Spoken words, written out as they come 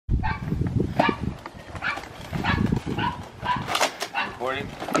recording?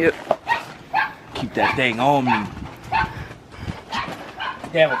 Yep. Keep that thing on me.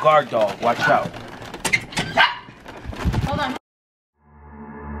 They have a guard dog. Watch out. Hold on.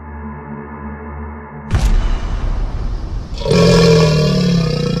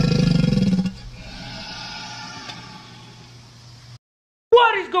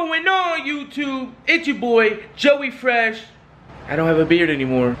 What is going on, YouTube? It's your boy, Joey Fresh. I don't have a beard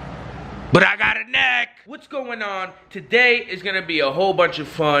anymore, but I got a neck. What's going on? Today is gonna be a whole bunch of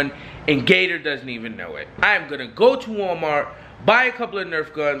fun, and Gator doesn't even know it. I am gonna go to Walmart, buy a couple of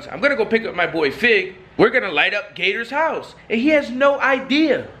Nerf guns. I'm gonna go pick up my boy Fig. We're gonna light up Gator's house, and he has no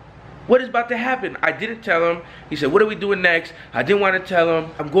idea what is about to happen. I didn't tell him. He said, what are we doing next? I didn't want to tell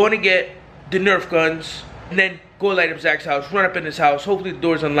him. I'm going to get the Nerf guns, and then go light up Zach's house, run up in his house, hopefully the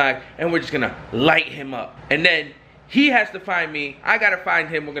door's unlocked, and we're just gonna light him up. And then he has to find me, I gotta find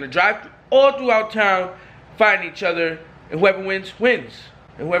him. We're gonna drive all throughout town, find each other, and whoever wins, wins.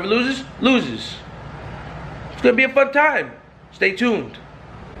 And whoever loses, loses. It's gonna be a fun time. Stay tuned.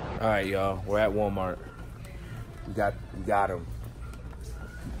 All right, y'all, we're at Walmart. We got him.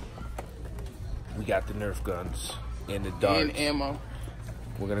 We got the Nerf guns and the darts. And ammo.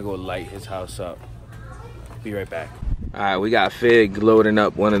 We're gonna go light his house up. Be right back. All right, we got Fig loading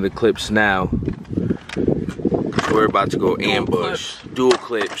up one of the clips now. We're about to go ambush. Dual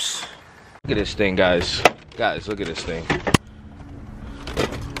clips. Look at this thing, guys. Guys, look at this thing.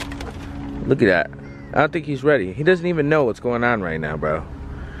 Look at that. I don't think he's ready. He doesn't even know what's going on right now, bro.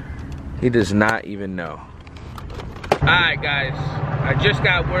 He does not even know. All right, guys. I just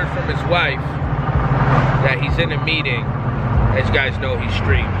got word from his wife that he's in a meeting. As you guys know, he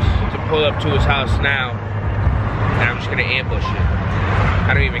streams. To pull up to his house now, and I'm just gonna ambush it.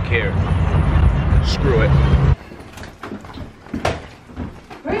 I don't even care. Screw it.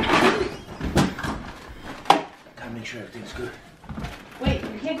 Gotta make sure everything's good. Wait,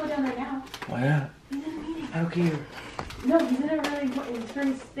 you can't go down there now. Why not? He's in a meeting. I don't care. No, he's in a really important, it's for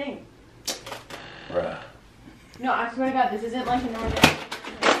his thing. Bruh. No, I swear to God, this isn't like a normal.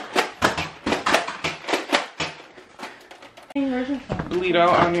 Where's your phone? Bleed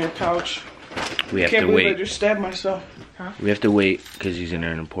out on your couch. We have Can't to believe I wait. just stabbed myself. Huh? We have to wait because he's in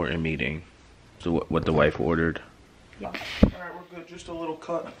an important meeting. So what the wife ordered. Yeah. Alright, we're good. Just a little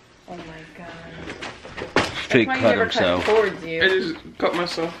cut. Oh my God. Fig cut himself. Towards you. I just cut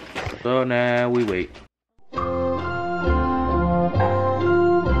myself. So now we wait.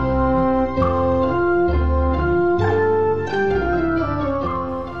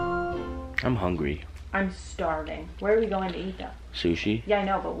 I'm hungry. I'm starving. Where are we going to eat though? Sushi? Yeah, I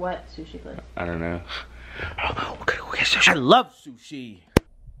know, but what sushi place? I don't know. Oh, we're gonna go get sushi. I love sushi.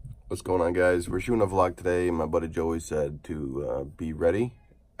 What's going on, guys? We're shooting a vlog today. My buddy Joey said to be ready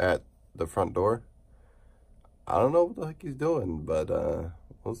at the front door. I don't know what the heck he's doing, but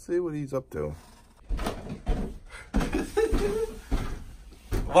we'll see what he's up to.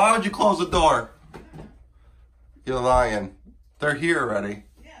 Why would you close the door? You're lying. They're here already.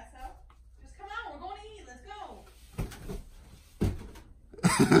 Yeah, so just come on. We're going to eat. Let's go.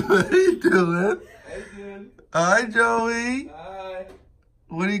 What are you doing? Hey, dude. Hi, Joey. Hi.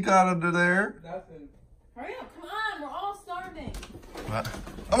 What do you got under there? Nothing. Hurry up. Come on. We're all starving. What?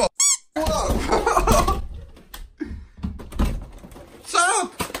 I'm a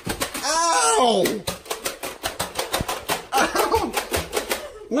Stop! Ow! Ow!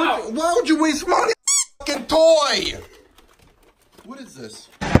 Why would you waste money on a fucking toy? What is this?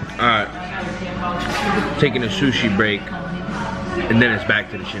 Alright. Taking a sushi break. And then it's back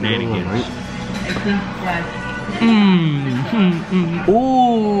to the shenanigans.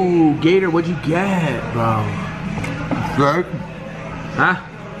 Ooh, Gator, what'd you get, bro? Steak, Huh?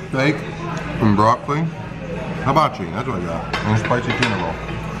 steak, and broccoli. Hibachi, that's what I got. And a spicy tuna roll.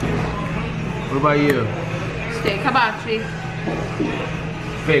 What about you? Steak hibachi.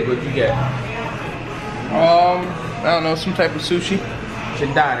 Fig, what'd you get? I don't know, some type of sushi.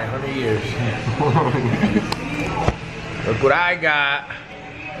 Should die in 100 years. Look what I got.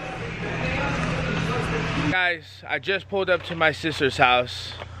 Guys, I just pulled up to my sister's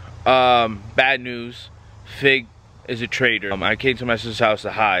house. Bad news. Fig is a traitor. I came to my sister's house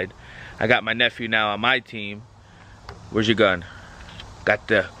to hide. I got my nephew now on my team. Where's your gun? Got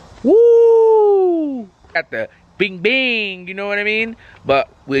the woo! Got the bing bing, you know what I mean? But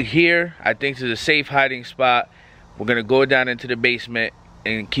we're here. I think this is a safe hiding spot. We're gonna go down into the basement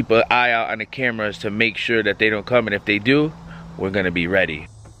and keep an eye out on the cameras to make sure that they don't come, and if they do, we're gonna be ready.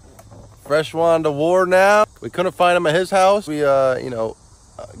 Fresh one to war now. We couldn't find him at his house. We,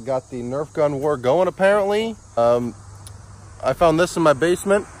 got the Nerf gun war going apparently. I found this in my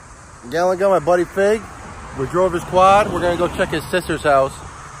basement. Gallon gun, my buddy Fig. We drove his quad. We're gonna go check his sister's house,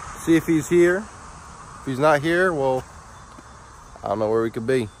 see if he's here. If he's not here, well, I don't know where we could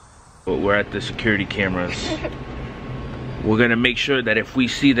be. But we're at the security cameras. We're gonna make sure that if we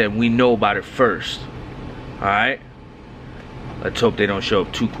see them, we know about it first. All right? Let's hope they don't show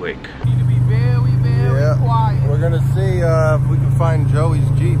up too quick. Need to be very quiet. We're gonna see if we can find Joey's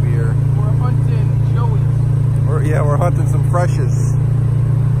Jeep here. We're hunting Joey's. We're hunting some freshes.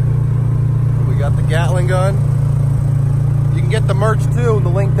 We got the Gatling gun. You can get the merch too, the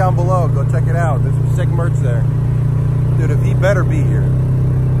link down below. Go check it out. There's some sick merch there. Dude, if he better be here.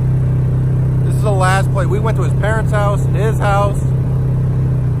 This is the last place. We went to his parents' house, his house.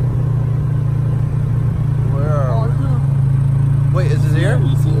 Where are we? Wait, is this here?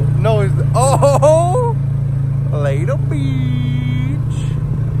 He's here. No, he's oh, Later Beach.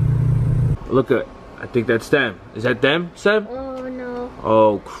 Look at, I think that's them. Is that them, Seb? Oh no.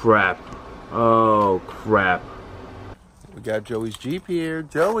 Oh crap. Oh crap. We got Joey's Jeep here.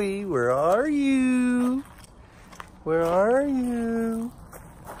 Joey, where are you? Where are you?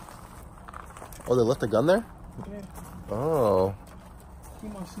 Oh, they left the gun there? Yeah. Oh. He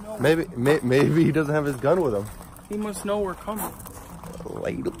must know. Maybe he doesn't have his gun with him. He must know we're coming.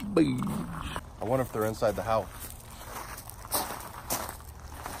 Later Beach. I wonder if they're inside the house.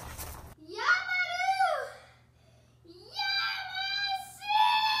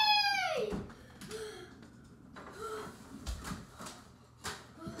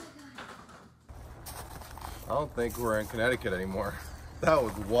 I don't think we're in Connecticut anymore. That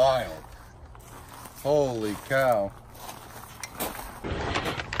was wild. Holy cow.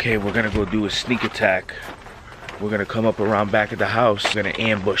 Okay, we're gonna go do a sneak attack. We're gonna come up around back of the house. We're gonna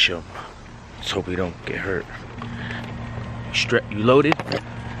ambush them. Let's hope we don't get hurt. You loaded?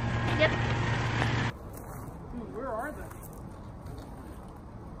 Yep. Dude, where are they?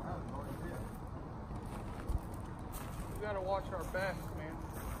 We gotta watch our backs, man.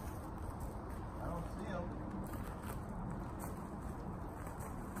 I don't see him.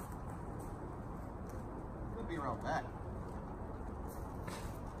 Could be around back.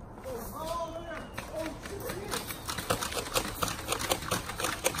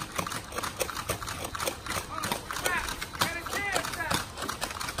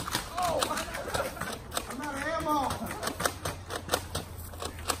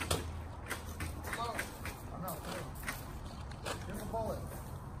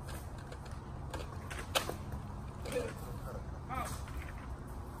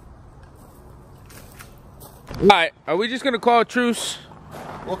 Alright, are we just gonna call a truce?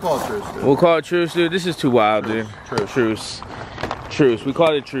 We'll call it truce, dude. We'll call it truce, dude. This is too wild, dude. Truce. Truce. We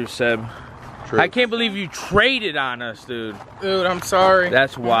called it truce, Seb. Truce. I can't believe you traded on us, dude. Dude, I'm sorry.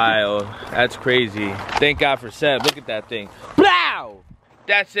 That's wild. That's crazy. Thank God for Seb. Look at that thing. Blow!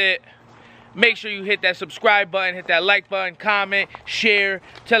 That's it. Make sure you hit that subscribe button, hit that like button, comment, share,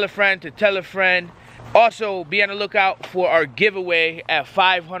 tell a friend to tell a friend. Also, be on the lookout for our giveaway at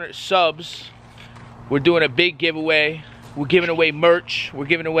 500 subs. We're doing a big giveaway. We're giving away merch. We're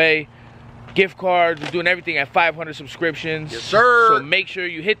giving away gift cards. We're doing everything at 500 subscriptions. Yes, sir. So make sure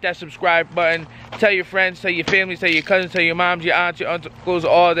you hit that subscribe button. Tell your friends, tell your families, tell your cousins, tell your moms, your aunts, your uncles,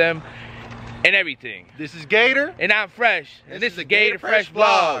 all of them, and everything. This is Gator. And I'm Fresh. And this is the Gator Fresh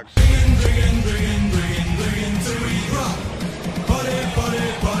Vlogs.